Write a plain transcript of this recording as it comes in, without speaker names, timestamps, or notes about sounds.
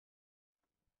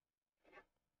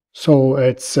So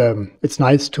it's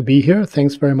nice to be here.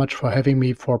 Thanks very much for having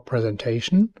me for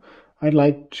presentation. I'd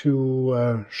like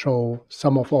to show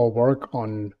some of our work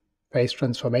on phase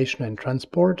transformation and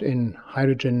transport in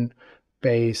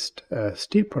hydrogen-based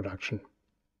steel production.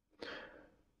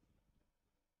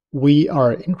 We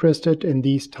are interested in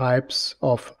these types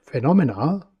of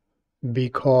phenomena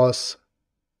because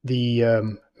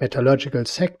the metallurgical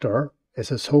sector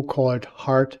is a so-called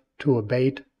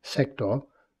hard-to-abate sector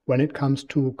when it comes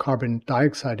to carbon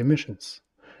dioxide emissions.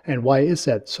 And why is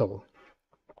that so?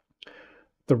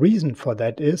 The reason for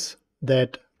that is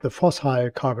that the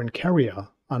fossil carbon carrier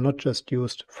are not just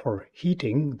used for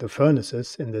heating the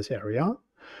furnaces in this area,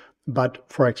 but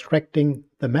for extracting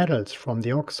the metals from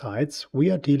the oxides. We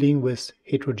are dealing with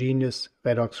heterogeneous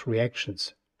redox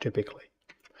reactions typically.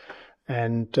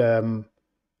 And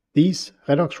these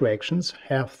redox reactions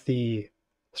have the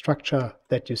structure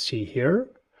that you see here,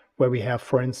 where we have,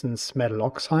 for instance, metal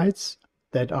oxides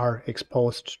that are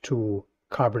exposed to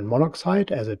carbon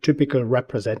monoxide as a typical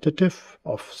representative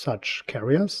of such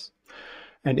carriers.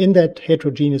 And in that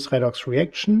heterogeneous redox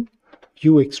reaction,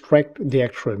 you extract the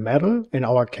actual metal, in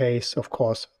our case, of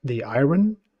course, the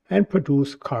iron, and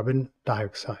produce carbon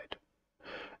dioxide.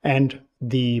 And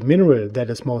the mineral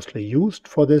that is mostly used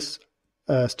for this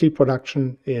steel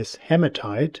production is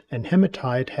hematite, and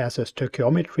hematite has a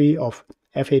stoichiometry of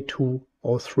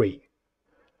Fa2O3.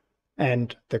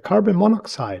 And the carbon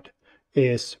monoxide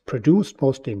is produced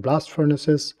mostly in blast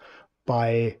furnaces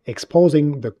by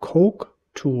exposing the coke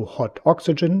to hot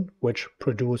oxygen, which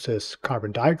produces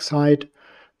carbon dioxide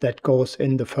that goes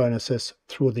in the furnaces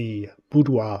through the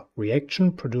boudoir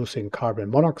reaction, producing carbon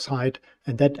monoxide,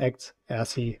 and that acts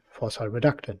as the fossil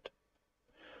reductant.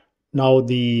 Now,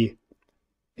 the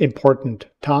important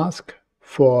task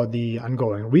for the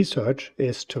ongoing research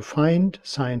is to find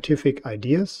scientific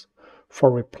ideas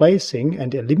for replacing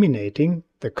and eliminating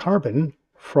the carbon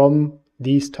from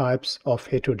these types of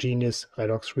heterogeneous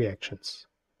redox reactions.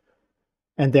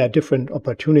 And there are different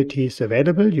opportunities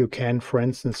available. You can, for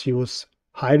instance, use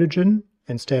hydrogen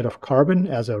instead of carbon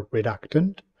as a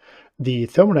reductant. The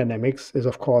thermodynamics is,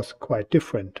 of course, quite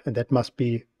different, and that must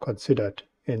be considered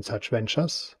in such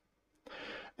ventures.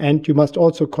 And you must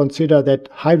also consider that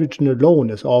hydrogen alone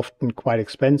is often quite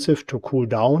expensive to cool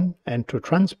down and to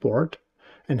transport,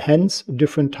 and hence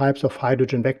different types of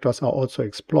hydrogen vectors are also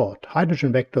explored.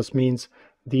 Hydrogen vectors means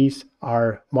these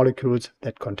are molecules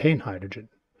that contain hydrogen,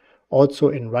 also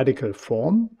in radical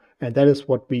form, and that is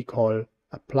what we call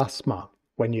a plasma,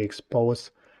 when you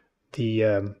expose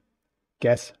the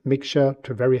gas mixture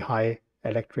to very high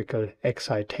electrical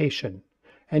excitation.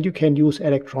 And you can use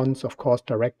electrons, of course,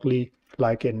 directly,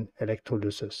 like in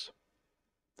electrolysis.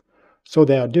 So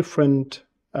there are different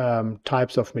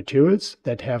types of materials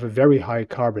that have a very high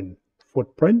carbon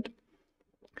footprint.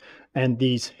 And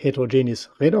these heterogeneous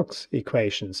redox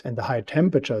equations and the high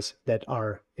temperatures that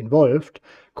are involved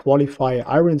qualify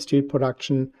iron steel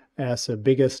production as the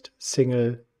biggest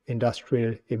single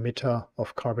industrial emitter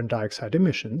of carbon dioxide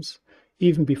emissions,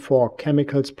 even before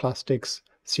chemicals, plastics,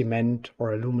 cement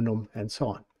or aluminum and so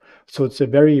on. So it's a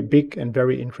very big and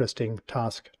very interesting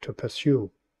task to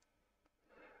pursue.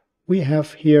 We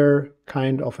have here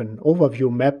kind of an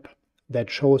overview map that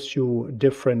shows you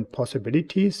different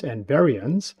possibilities and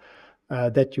variants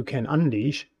that you can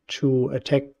unleash to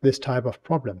attack this type of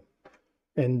problem.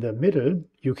 In the middle,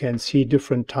 you can see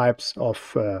different types of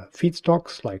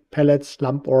feedstocks like pellets,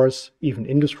 lump ores, even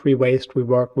industry waste we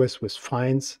work with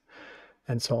fines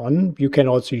and so on. You can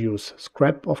also use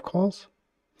scrap, of course.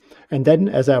 And then,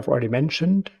 as I've already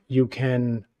mentioned, you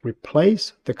can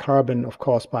replace the carbon, of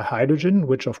course, by hydrogen,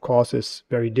 which of course is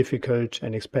very difficult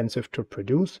and expensive to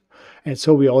produce. And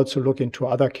so we also look into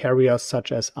other carriers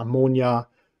such as ammonia,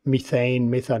 methane,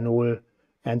 methanol,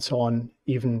 and so on,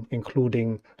 even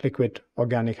including liquid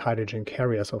organic hydrogen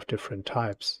carriers of different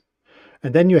types.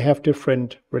 And then you have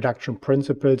different reduction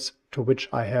principles to which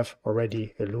I have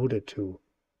already alluded to.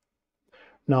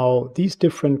 Now, these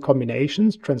different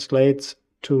combinations translates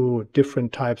to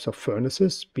different types of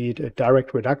furnaces, be it a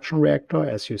direct reduction reactor,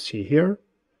 as you see here,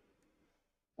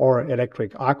 or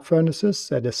electric arc furnaces.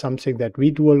 That is something that we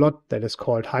do a lot, that is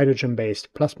called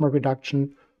hydrogen-based plasma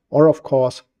reduction, or of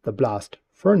course the blast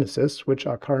furnaces, which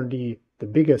are currently the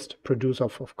biggest producer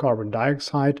of carbon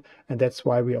dioxide, and that's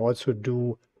why we also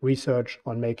do research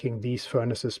on making these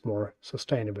furnaces more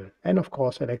sustainable. And of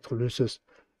course electrolysis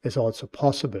is also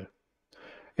possible.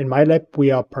 In my lab,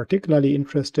 we are particularly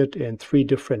interested in 3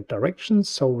 different directions.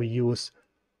 So we use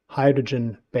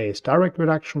hydrogen-based direct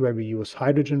reduction, where we use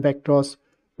hydrogen vectors.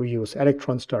 We use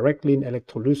electrons directly in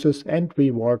electrolysis, and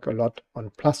we work a lot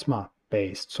on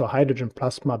plasma-based, so hydrogen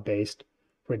plasma-based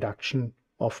reduction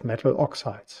of metal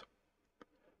oxides.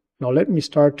 Now let me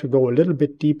start to go a little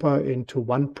bit deeper into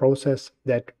one process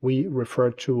that we refer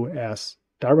to as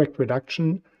direct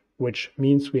reduction, which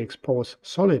means we expose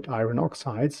solid iron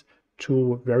oxides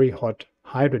to very hot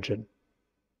hydrogen.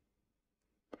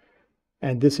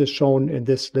 And this is shown in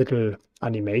this little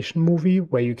animation movie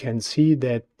where you can see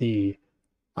that the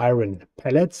iron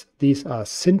pellets, these are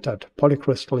sintered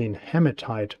polycrystalline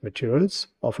hematite materials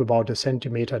of about 1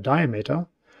 centimeter diameter,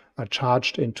 are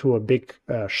charged into a big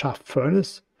shaft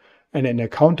furnace. And in a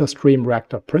counter-stream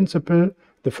reactor principle,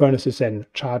 the furnace is then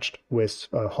charged with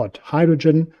hot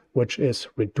hydrogen, which is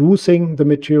reducing the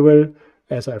material,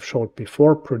 as I've showed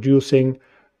before, producing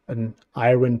an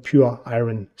pure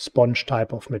iron sponge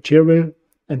type of material,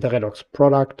 and the redox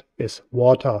product is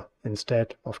water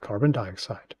instead of carbon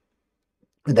dioxide.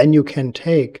 And then you can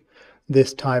take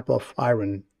this type of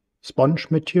iron sponge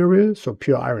material, so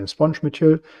pure iron sponge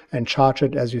material, and charge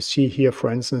it, as you see here, for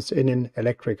instance, in an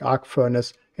electric arc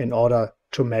furnace in order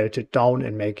to melt it down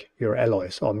and make your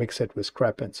alloys or mix it with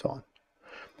scrap and so on.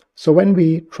 So when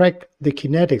we track the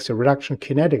kinetics, the reduction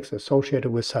kinetics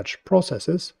associated with such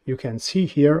processes, you can see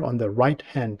here on the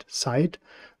right-hand side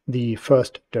the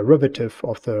first derivative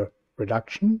of the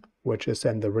reduction, which is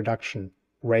then the reduction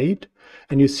rate.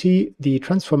 And you see the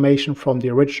transformation from the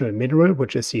original mineral,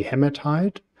 which is the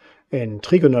hematite, in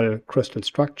trigonal crystal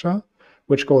structure,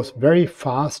 which goes very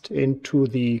fast into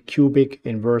the cubic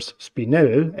inverse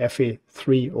spinel,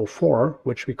 Fe3O4,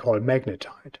 which we call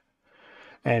magnetite.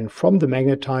 And from the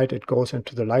magnetite, it goes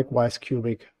into the likewise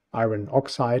cubic iron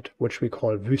oxide, which we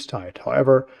call wüstite.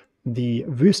 However, the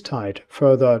wüstite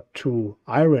further to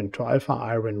iron, to alpha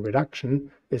iron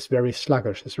reduction, is very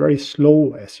sluggish. It's very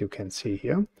slow, as you can see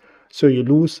here. So you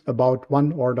lose about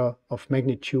 1 order of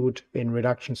magnitude in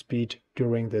reduction speed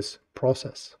during this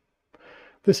process.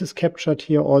 This is captured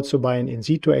here also by an in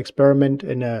situ experiment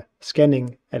in a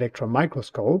scanning electron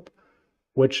microscope,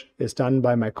 which is done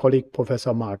by my colleague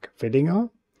Professor Mark Willinger.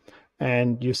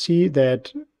 And you see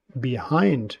that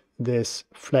behind this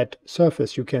flat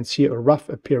surface you can see a rough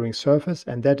appearing surface,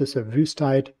 and that is a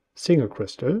wüstite single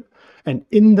crystal. And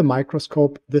in the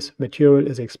microscope this material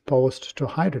is exposed to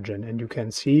hydrogen, and you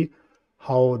can see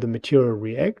how the material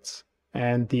reacts,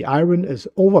 and the iron is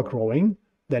overgrowing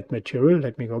that material.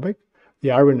 Let me go back.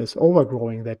 The iron is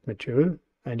overgrowing that material,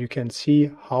 and you can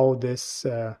see how this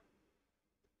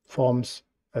forms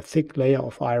a thick layer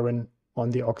of iron on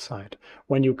the oxide.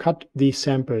 When you cut these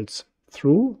samples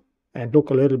through and look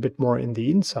a little bit more in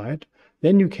the inside,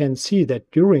 then you can see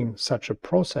that during such a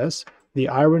process, the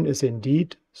iron is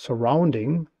indeed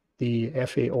surrounding the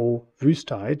FeO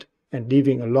wüstite and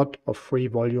leaving a lot of free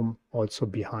volume also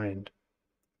behind.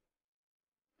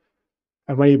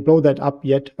 And when you blow that up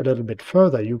yet a little bit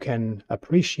further, you can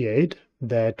appreciate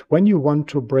that when you want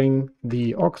to bring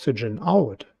the oxygen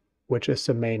out, which is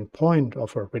the main point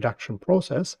of a reduction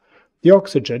process, the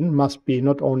oxygen must be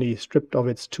not only stripped of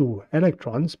its 2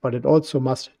 electrons, but it also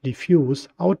must diffuse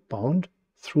outbound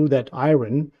through that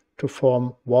iron to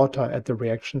form water at the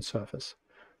reaction surface.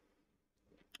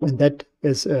 And that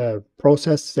is a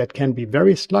process that can be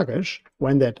very sluggish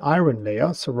when that iron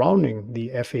layer surrounding the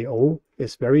FeO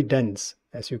is very dense,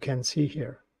 as you can see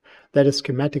here. That is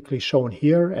schematically shown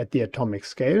here at the atomic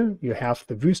scale. You have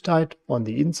the wüstite on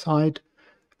the inside.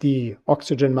 The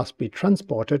oxygen must be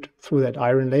transported through that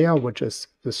iron layer, which is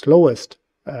the slowest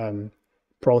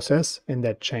process in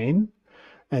that chain.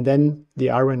 And then the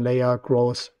iron layer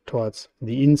grows towards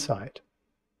the inside.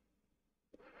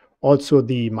 Also,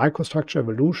 the microstructure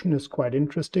evolution is quite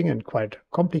interesting and quite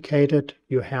complicated.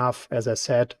 You have, as I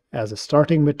said, as a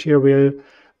starting material,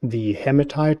 the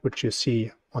hematite, which you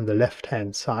see on the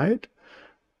left-hand side.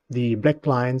 The black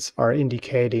lines are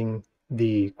indicating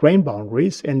the grain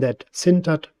boundaries in that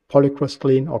sintered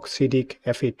polycrystalline oxidic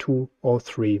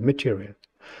Fe2O3 material.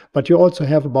 But you also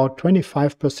have about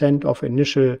 25% of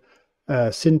initial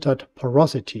sintered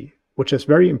porosity, which is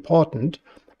very important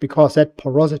because that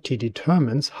porosity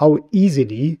determines how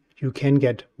easily you can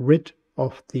get rid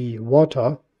of the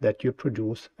water that you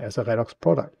produce as a redox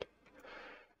product.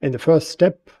 In the first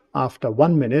step, after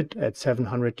 1 minute at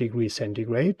 700 degrees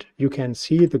centigrade, you can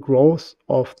see the growth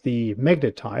of the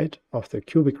magnetite of the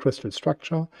cubic crystal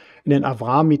structure in an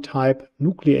Avrami type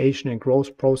nucleation and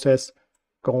growth process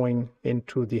going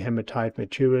into the hematite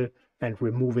material and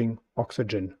removing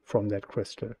oxygen from that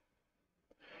crystal.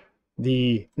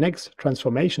 The next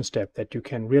transformation step that you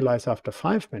can realize after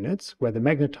 5 minutes, where the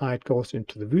magnetite goes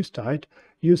into the wüstite,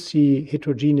 you see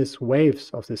heterogeneous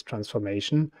waves of this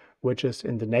transformation, which is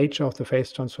in the nature of the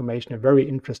phase transformation a very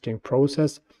interesting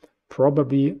process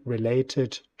probably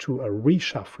related to a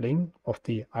reshuffling of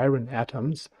the iron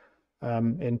atoms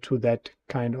into that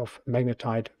kind of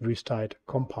magnetite-wüstite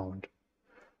compound.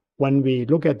 When we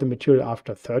look at the material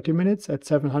after 30 minutes at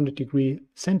 700 degrees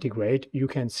centigrade, you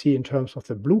can see in terms of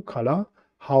the blue color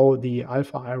how the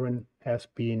alpha iron has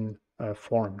been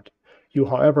formed. You,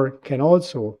 however, can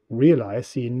also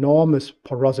realize the enormous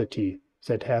porosity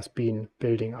that has been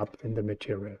building up in the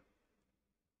material.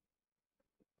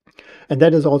 And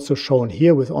that is also shown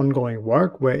here with ongoing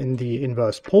work, where in the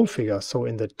inverse pole figure, so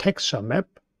in the texture map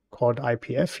called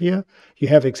IPF here, you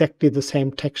have exactly the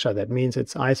same texture. That means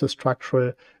it's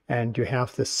isostructural and you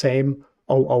have the same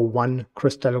 001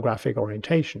 crystallographic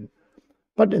orientation.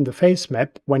 But in the phase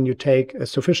map, when you take a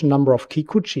sufficient number of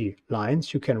Kikuchi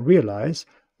lines, you can realize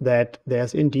that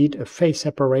there's indeed a phase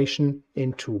separation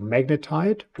into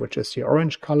magnetite, which is the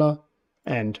orange color,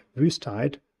 and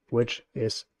wüstite, which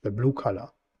is the blue color.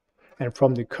 And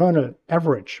from the kernel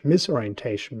average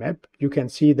misorientation map, you can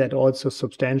see that also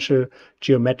substantial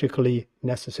geometrically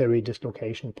necessary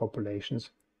dislocation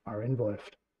populations are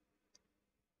involved.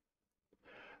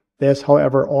 There's,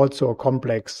 however, also a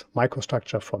complex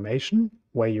microstructure formation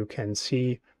where you can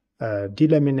see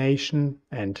delamination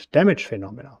and damage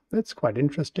phenomena. That's quite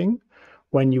interesting.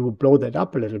 When you blow that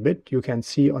up a little bit, you can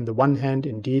see on the one hand,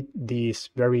 indeed, these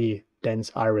very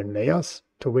dense iron layers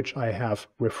to which I have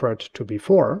referred to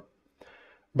before.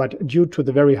 But due to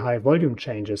the very high volume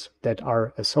changes that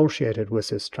are associated with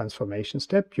this transformation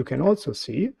step, you can also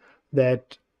see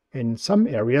that in some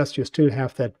areas you still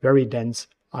have that very dense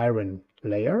iron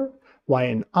layer, while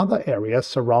in other areas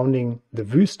surrounding the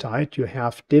wüstite you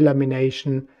have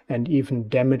delamination and even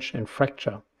damage and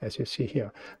fracture, as you see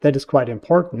here. That is quite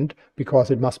important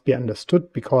because it must be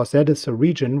understood, because that is a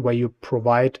region where you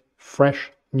provide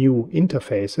fresh new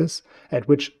interfaces at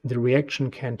which the reaction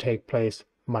can take place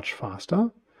much faster,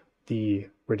 the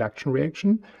reduction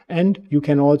reaction, and you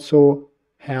can also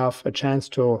have a chance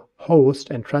to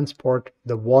host and transport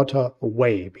the water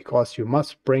away, because you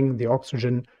must bring the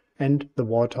oxygen and the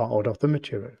water out of the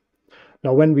material.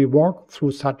 Now, when we walk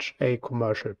through such a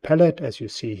commercial pellet, as you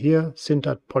see here,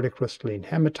 sintered polycrystalline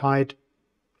hematite,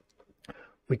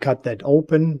 we cut that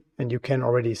open and you can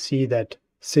already see that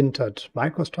sintered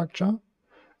microstructure.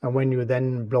 And when you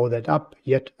then blow that up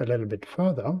yet a little bit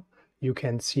further, you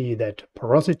can see that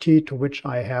porosity to which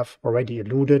I have already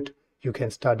alluded. You can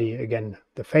study again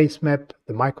the phase map,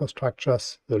 the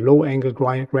microstructures, the low angle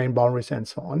grain boundaries, and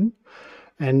so on.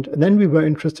 And then we were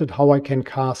interested how I can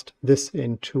cast this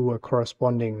into a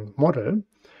corresponding model.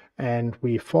 And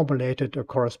we formulated a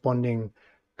corresponding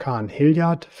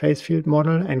Kahn-Hilliard phase field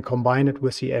model and combined it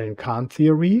with the Allen-Kahn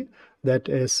theory. That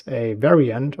is a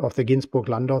variant of the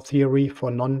Ginzburg-Landau theory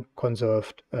for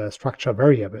non-conserved structure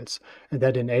variables. And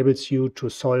that enables you to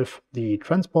solve the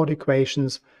transport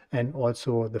equations and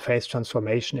also the phase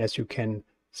transformation, as you can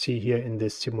see here in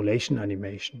this simulation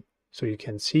animation. So you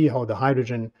can see how the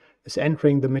hydrogen is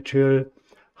entering the material,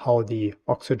 how the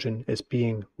oxygen is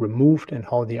being removed, and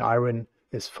how the iron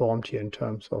is formed here in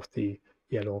terms of the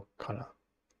yellow color.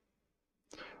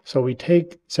 So we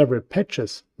take several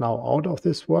patches now out of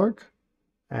this work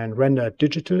and render it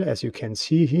digital. As you can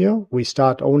see here, we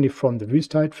start only from the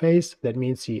wüstite phase. That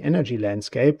means the energy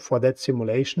landscape for that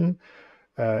simulation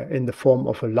in the form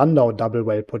of a Landau double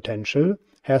well potential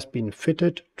has been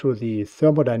fitted to the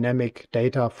thermodynamic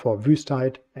data for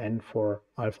wüstite and for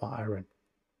alpha iron.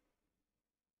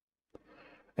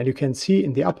 And you can see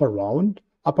in the upper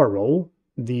row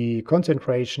the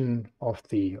concentration of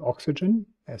the oxygen,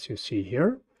 as you see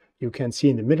here. You can see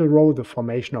in the middle row the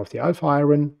formation of the alpha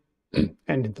iron,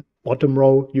 and in the bottom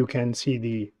row you can see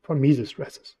the Farneese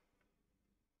stresses.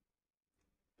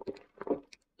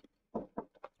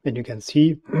 And you can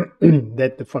see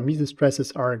that the Farneese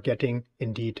stresses are getting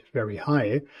indeed very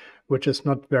high, which is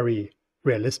not very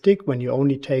realistic when you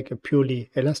only take a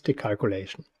purely elastic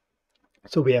calculation.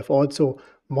 So we have also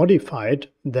modified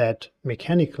that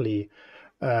mechanically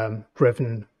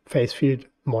driven phase field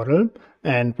model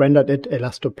and rendered it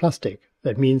elastoplastic.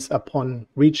 That means upon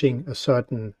reaching a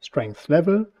certain strength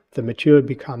level, the material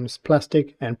becomes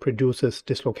plastic and produces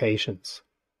dislocations.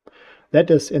 That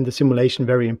is in the simulation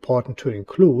very important to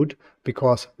include,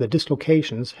 because the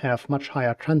dislocations have much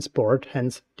higher transport,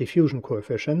 hence diffusion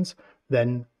coefficients,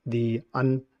 than the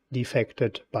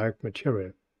undefected bulk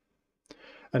material.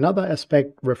 Another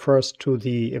aspect refers to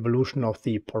the evolution of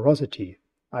the porosity.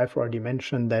 I've already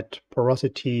mentioned that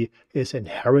porosity is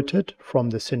inherited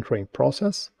from the sintering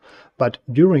process, but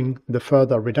during the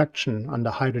further reduction under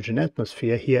hydrogen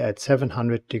atmosphere here at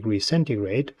 700 degrees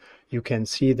centigrade, you can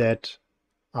see that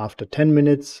after 10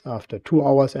 minutes, after 2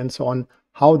 hours and so on,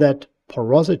 how that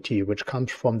porosity, which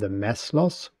comes from the mass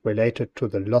loss related to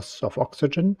the loss of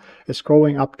oxygen, is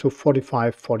growing up to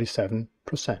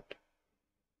 45–47%.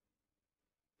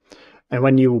 And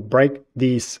when you break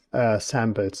these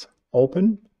samples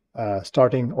open,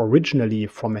 starting originally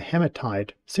from a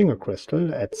hematite single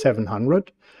crystal at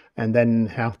 700, and then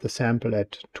have the sample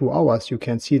at 2 hours, you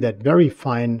can see that very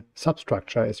fine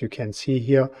substructure, as you can see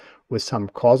here, with some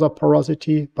coarser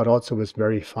porosity, but also with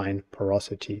very fine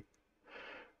porosity.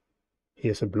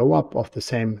 Here's a blow-up of the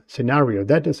same scenario.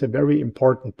 That is a very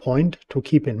important point to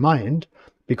keep in mind,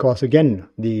 because again,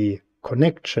 the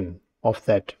connection of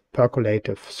that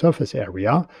percolative surface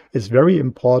area is very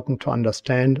important to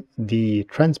understand the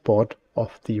transport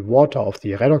of the water of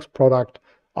the redox product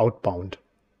outbound.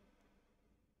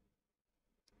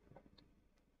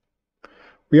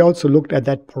 We also looked at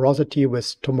that porosity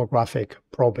with tomographic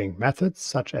probing methods,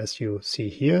 such as you see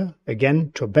here,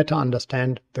 again, to better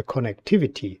understand the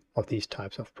connectivity of these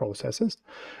types of processes.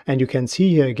 And you can see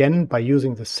here again, by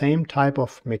using the same type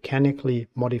of mechanically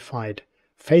modified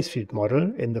phase field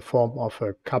model in the form of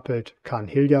a coupled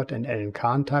Kahn-Hilliard and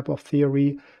Allen-Kahn type of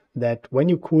theory, that when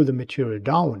you cool the material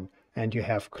down and you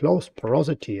have close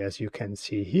porosity, as you can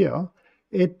see here,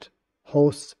 it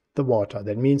hosts the water.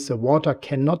 That means the water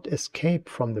cannot escape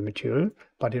from the material,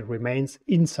 but it remains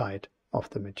inside of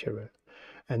the material.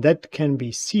 And that can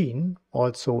be seen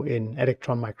also in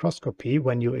electron microscopy.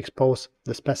 When you expose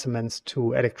the specimens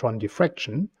to electron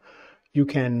diffraction, you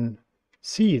can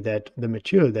see that the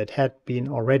material that had been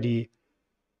already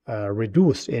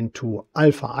reduced into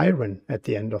alpha iron at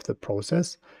the end of the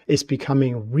process is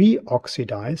becoming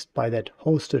reoxidized by that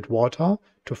hosted water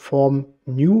to form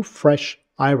new fresh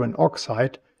iron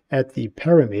oxide at the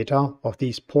perimeter of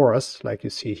these pores, like you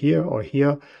see here or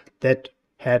here, that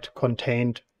had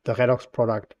contained the redox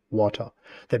product water.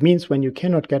 That means when you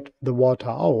cannot get the water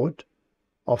out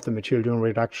of the material during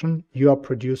reduction, you are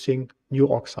producing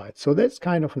new oxide. So that's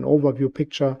kind of an overview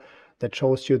picture that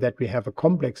shows you that we have a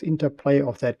complex interplay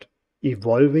of that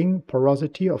evolving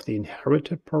porosity, of the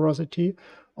inherited porosity,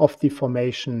 of the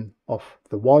formation of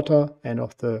the water and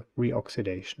of the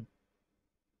reoxidation.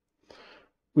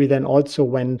 We then also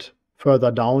went further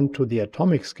down to the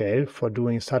atomic scale for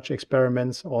doing such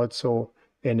experiments also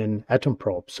in an atom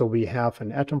probe. So we have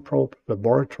an atom probe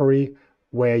laboratory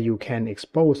where you can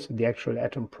expose the actual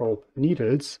atom probe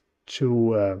needles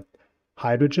to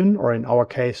hydrogen, or in our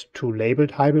case to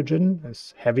labeled hydrogen,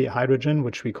 as heavy hydrogen,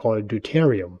 which we call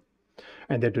deuterium.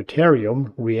 And the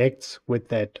deuterium reacts with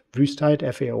that Wüstheit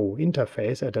FAO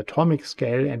interface at atomic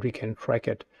scale, and we can track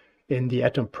it in the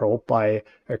atom probe by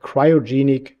a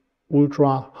cryogenic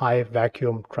ultra high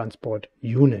vacuum transport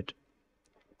unit.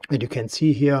 And you can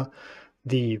see here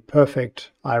the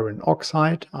perfect iron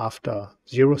oxide after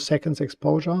 0 seconds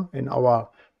exposure in our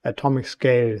atomic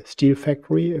scale steel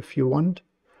factory, if you want.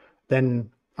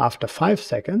 Then after 5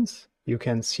 seconds, you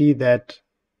can see that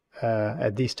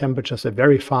at these temperatures a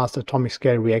very fast atomic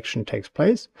scale reaction takes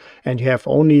place, and you have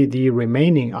only the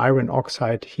remaining iron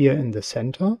oxide here in the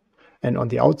center, and on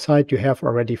the outside you have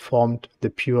already formed the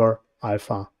pure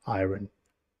alpha iron.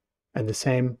 And the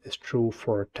same is true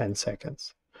for 10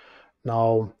 seconds.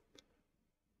 Now,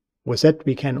 with that,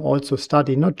 we can also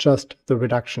study not just the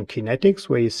reduction kinetics,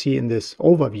 where you see in this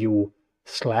overview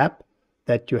slab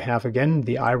that you have again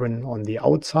the iron on the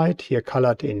outside, here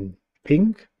colored in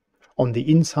pink. On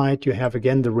the inside, you have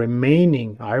again the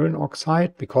remaining iron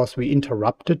oxide because we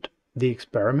interrupted the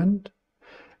experiment.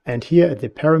 And here at the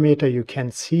perimeter, you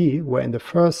can see where in the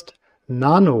first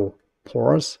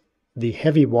nanopores, the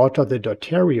heavy water, the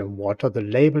deuterium water, the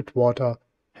labeled water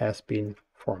has been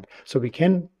formed. So we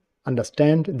can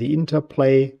understand the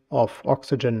interplay of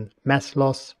oxygen mass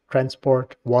loss,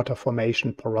 transport, water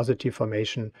formation, porosity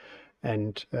formation,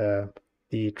 and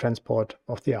the transport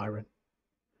of the iron.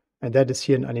 And that is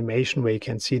here an animation where you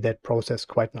can see that process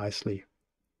quite nicely.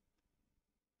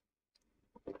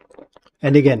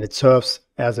 And again, it serves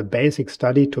as a basic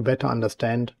study to better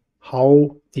understand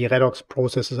how the redox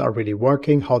processes are really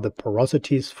working, how the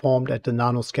porosity is formed at the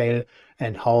nanoscale,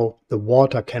 and how the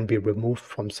water can be removed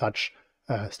from such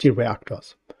steel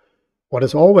reactors. What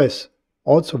is always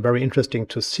also very interesting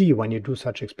to see when you do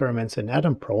such experiments in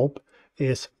atom probe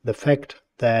is the fact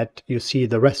that you see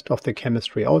the rest of the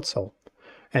chemistry also.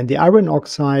 And the iron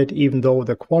oxide, even though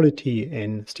the quality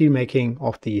in steelmaking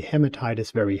of the hematite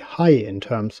is very high in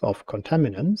terms of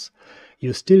contaminants,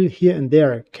 you still here and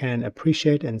there can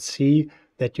appreciate and see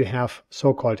that you have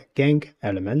so-called gangue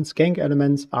elements. Gangue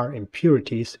elements are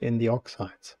impurities in the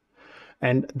oxides.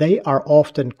 And they are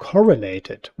often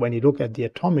correlated when you look at the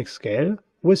atomic scale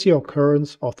with the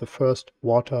occurrence of the first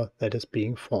water that is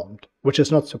being formed, which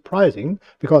is not surprising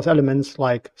because elements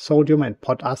like sodium and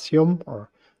potassium or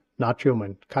natrium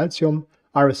and calcium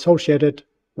are associated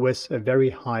with a very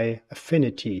high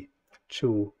affinity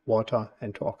to water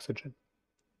and to oxygen.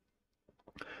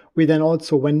 We then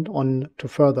also went on to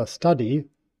further study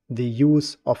the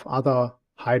use of other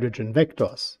hydrogen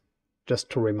vectors. Just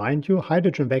to remind you,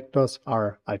 hydrogen vectors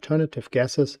are alternative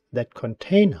gases that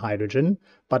contain hydrogen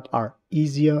but are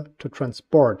easier to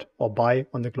transport or buy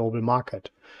on the global market.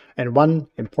 And one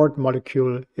important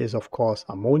molecule is, of course,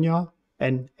 ammonia,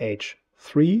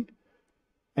 NH3.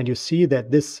 And you see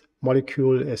that this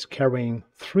molecule is carrying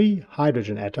 3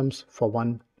 hydrogen atoms for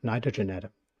 1 nitrogen atom.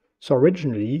 So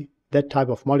originally, that type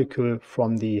of molecule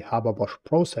from the Haber-Bosch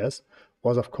process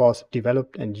was, of course,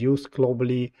 developed and used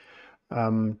globally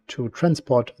to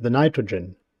transport the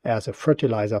nitrogen as a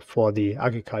fertilizer for the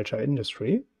agriculture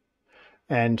industry.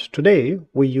 And today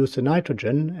we use the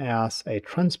nitrogen as a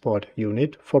transport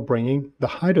unit for bringing the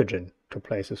hydrogen to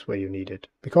places where you need it.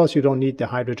 Because you don't need the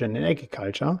hydrogen in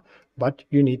agriculture, but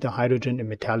you need the hydrogen in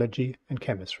metallurgy and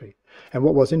chemistry. And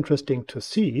what was interesting to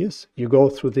see is you go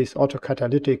through this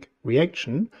autocatalytic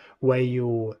reaction where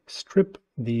you strip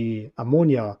the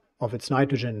ammonia of its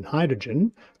nitrogen and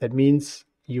hydrogen. That means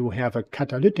you have a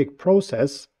catalytic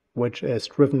process which is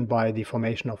driven by the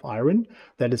formation of iron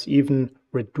that is even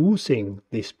reducing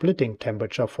the splitting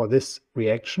temperature for this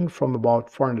reaction from about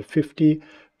 450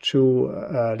 to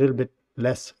a little bit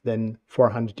less than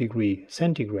 400 degrees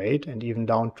centigrade and even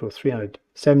down to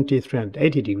 370,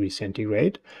 380 degrees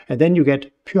centigrade. And then you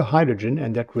get pure hydrogen,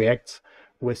 and that reacts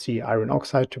with the iron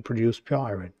oxide to produce pure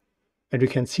iron. And we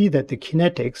can see that the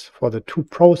kinetics for the two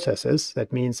processes,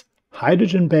 that means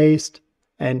hydrogen-based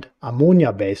and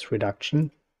ammonia-based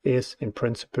reduction, is in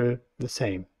principle the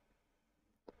same.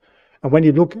 And when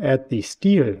you look at the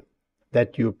steel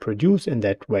that you produce in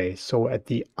that way, so at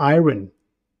the iron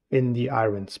in the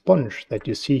iron sponge that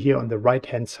you see here on the right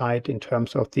hand side in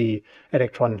terms of the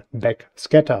electron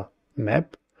backscatter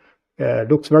map,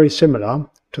 looks very similar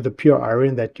to the pure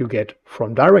iron that you get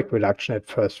from direct reduction at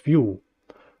first view.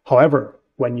 However,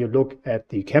 when you look at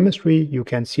the chemistry, you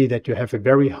can see that you have a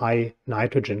very high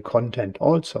nitrogen content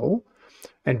also.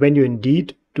 And when you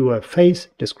indeed do a phase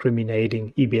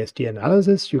discriminating EBSD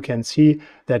analysis, you can see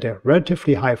that a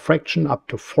relatively high fraction, up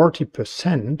to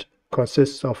 40%,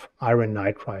 consists of iron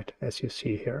nitride, as you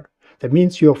see here. That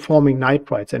means you're forming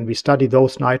nitrides, and we study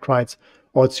those nitrides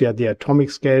also at the atomic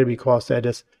scale because that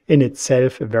is in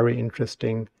itself a very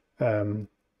interesting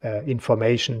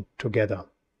information together.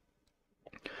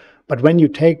 But when you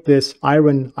take this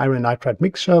iron nitride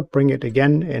mixture, bring it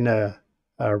again in a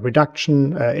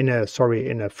reduction in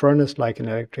a furnace like an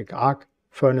electric arc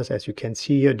furnace, as you can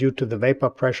see here, due to the vapor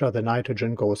pressure, the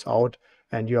nitrogen goes out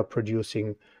and you are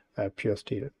producing pure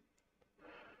steel.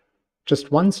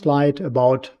 Just one slide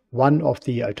about one of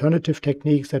the alternative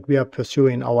techniques that we are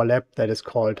pursuing in our lab, that is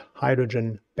called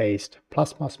hydrogen-based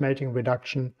plasma smelting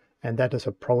reduction. And that is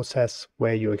a process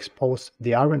where you expose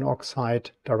the iron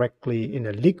oxide directly in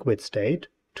a liquid state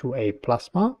to a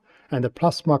plasma. And the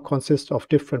plasma consists of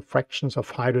different fractions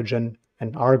of hydrogen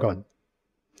and argon.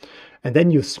 And then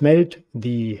you smelt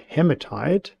the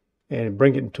hematite and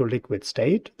bring it into liquid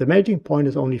state. The melting point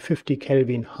is only 50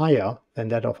 Kelvin higher than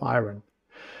that of iron.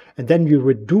 And then you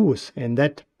reduce in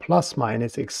that plasma in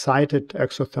its excited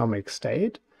exothermic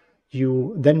state.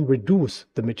 You then reduce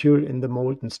the material in the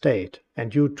molten state. And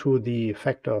due to the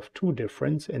factor of 2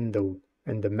 difference in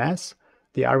the mass,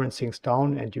 the iron sinks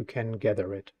down and you can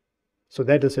gather it. So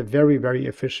that is a very, very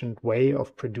efficient way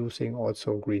of producing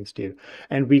also green steel.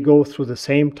 And we go through the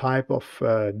same type of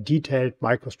detailed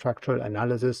microstructural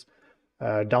analysis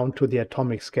down to the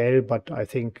atomic scale, but I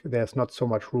think there's not so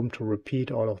much room to repeat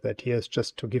all of that here. It's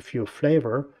just to give you a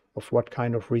flavor of what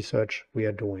kind of research we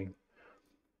are doing.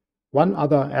 One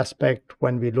other aspect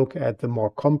when we look at the more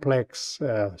complex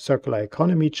circular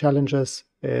economy challenges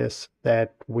is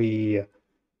that we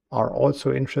are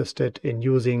also interested in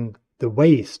using the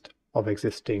waste of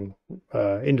existing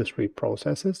industry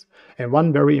processes. And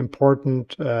one very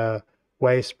important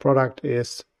waste product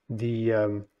is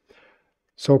the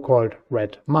so-called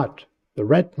red mud. The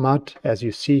red mud, as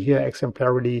you see here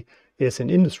exemplarily, is an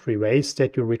industry waste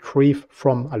that you retrieve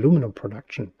from aluminum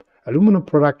production. Aluminum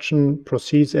production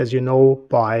proceeds, as you know,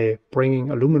 by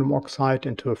bringing aluminum oxide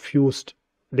into a fused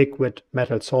liquid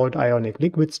metal salt ionic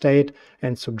liquid state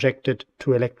and subject it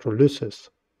to electrolysis.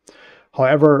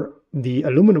 However, the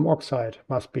aluminum oxide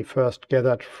must be first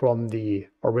gathered from the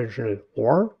original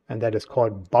ore, and that is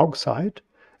called bauxite.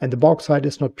 And the bauxite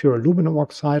is not pure aluminum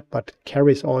oxide, but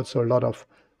carries also a lot of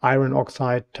iron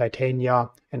oxide, titania,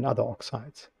 and other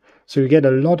oxides. So you get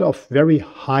a lot of very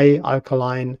high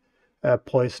alkaline,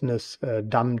 poisonous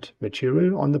dumped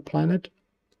material on the planet.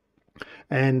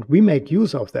 And we make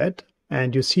use of that.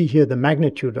 And you see here the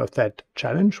magnitude of that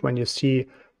challenge when you see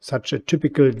such a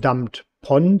typical dumped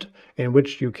pond in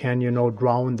which you can,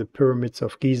 drown the pyramids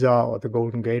of Giza or the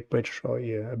Golden Gate Bridge or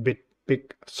a big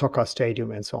soccer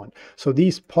stadium and so on. So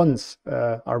these ponds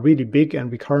are really big, and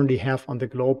we currently have on the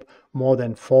globe more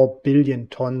than 4 billion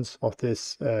tons of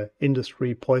this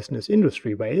poisonous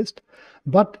industry waste,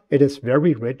 but it is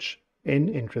very rich in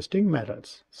interesting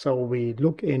metals. So we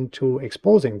look into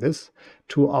exposing this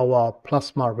to our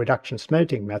plasma reduction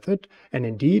smelting method, and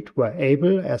indeed we're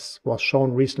able, as was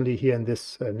shown recently here in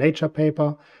this Nature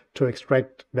paper, to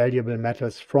extract valuable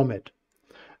metals from it.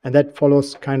 And that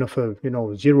follows kind of a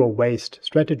zero waste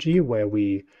strategy where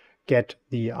we get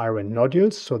the iron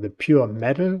nodules, so the pure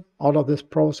metal, out of this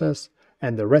process,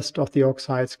 and the rest of the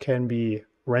oxides can be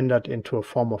rendered into a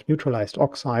form of neutralized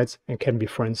oxides and can be,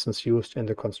 for instance, used in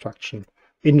the construction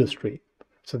industry.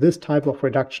 So this type of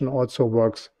reduction also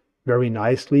works very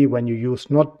nicely when you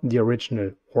use not the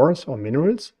original ores or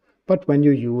minerals, but when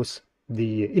you use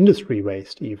the industry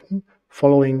waste even,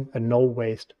 following a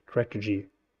no-waste strategy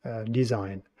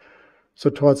design. So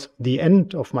towards the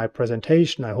end of my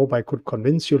presentation, I hope I could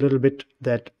convince you a little bit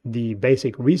that the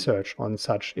basic research on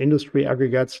such industry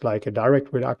aggregates like a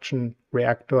direct reduction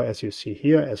reactor, as you see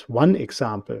here, as one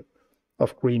example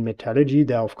of green metallurgy,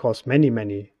 there are of course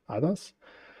many others,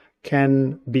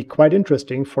 can be quite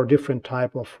interesting for different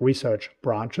type of research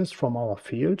branches from our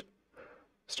field,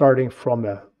 starting from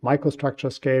a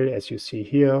microstructure scale, as you see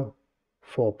here,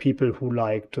 for people who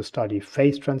like to study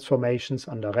phase transformations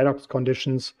under redox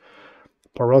conditions,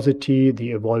 porosity,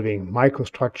 the evolving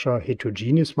microstructure,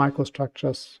 heterogeneous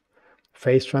microstructures,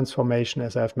 phase transformation,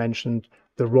 as I've mentioned,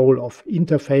 the role of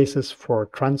interfaces for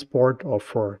transport or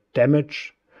for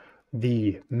damage,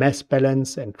 the mass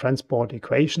balance and transport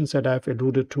equations that I've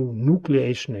alluded to,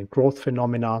 nucleation and growth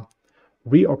phenomena,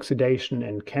 reoxidation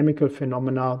and chemical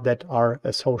phenomena that are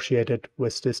associated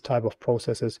with this type of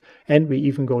processes. And we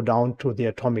even go down to the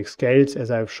atomic scales. As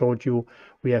I've showed you,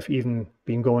 we have even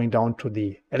been going down to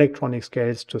the electronic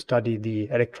scales to study the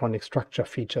electronic structure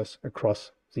features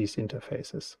across these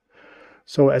interfaces.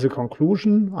 So as a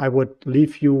conclusion, I would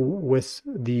leave you with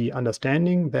the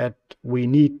understanding that we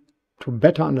need to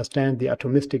better understand the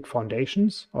atomistic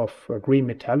foundations of green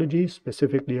metallurgy,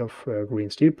 specifically of green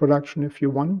steel production, if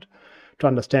you want, to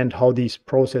understand how these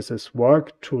processes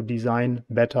work to design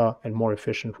better and more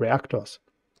efficient reactors.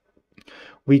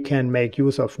 We can make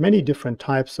use of many different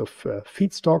types of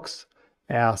feedstocks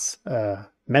as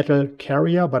metal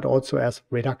carrier, but also as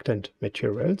reductant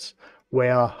materials,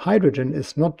 where hydrogen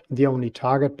is not the only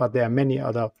target, but there are many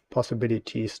other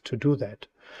possibilities to do that.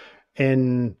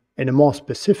 In a more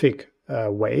specific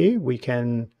way, we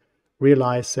can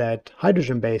realize that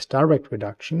hydrogen-based direct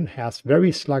reduction has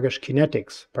very sluggish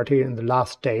kinetics, particularly in the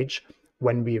last stage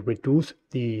when we reduce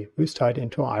the rutile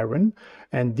into iron.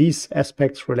 And these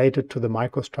aspects related to the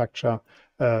microstructure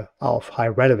are of high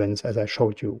relevance, as I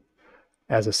showed you.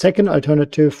 As a second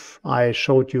alternative, I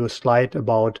showed you a slide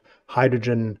about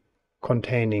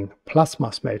hydrogen-containing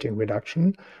plasma smelting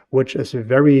reduction, which is a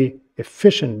very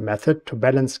efficient method to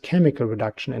balance chemical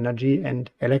reduction energy and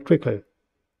electrical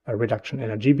reduction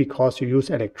energy, because you use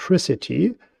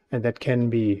electricity, and that can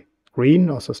be green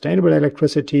or sustainable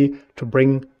electricity, to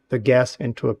bring the gas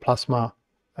into a plasma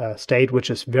state, which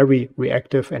is very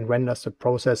reactive and renders the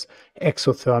process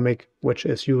exothermic, which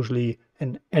is usually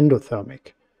an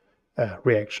endothermic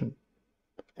reaction.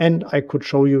 And I could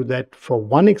show you that for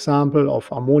one example of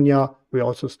ammonia, we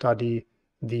also study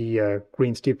the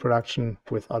green steel production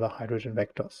with other hydrogen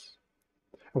vectors.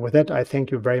 And with that, I thank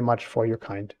you very much for your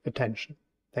kind attention.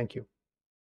 Thank you.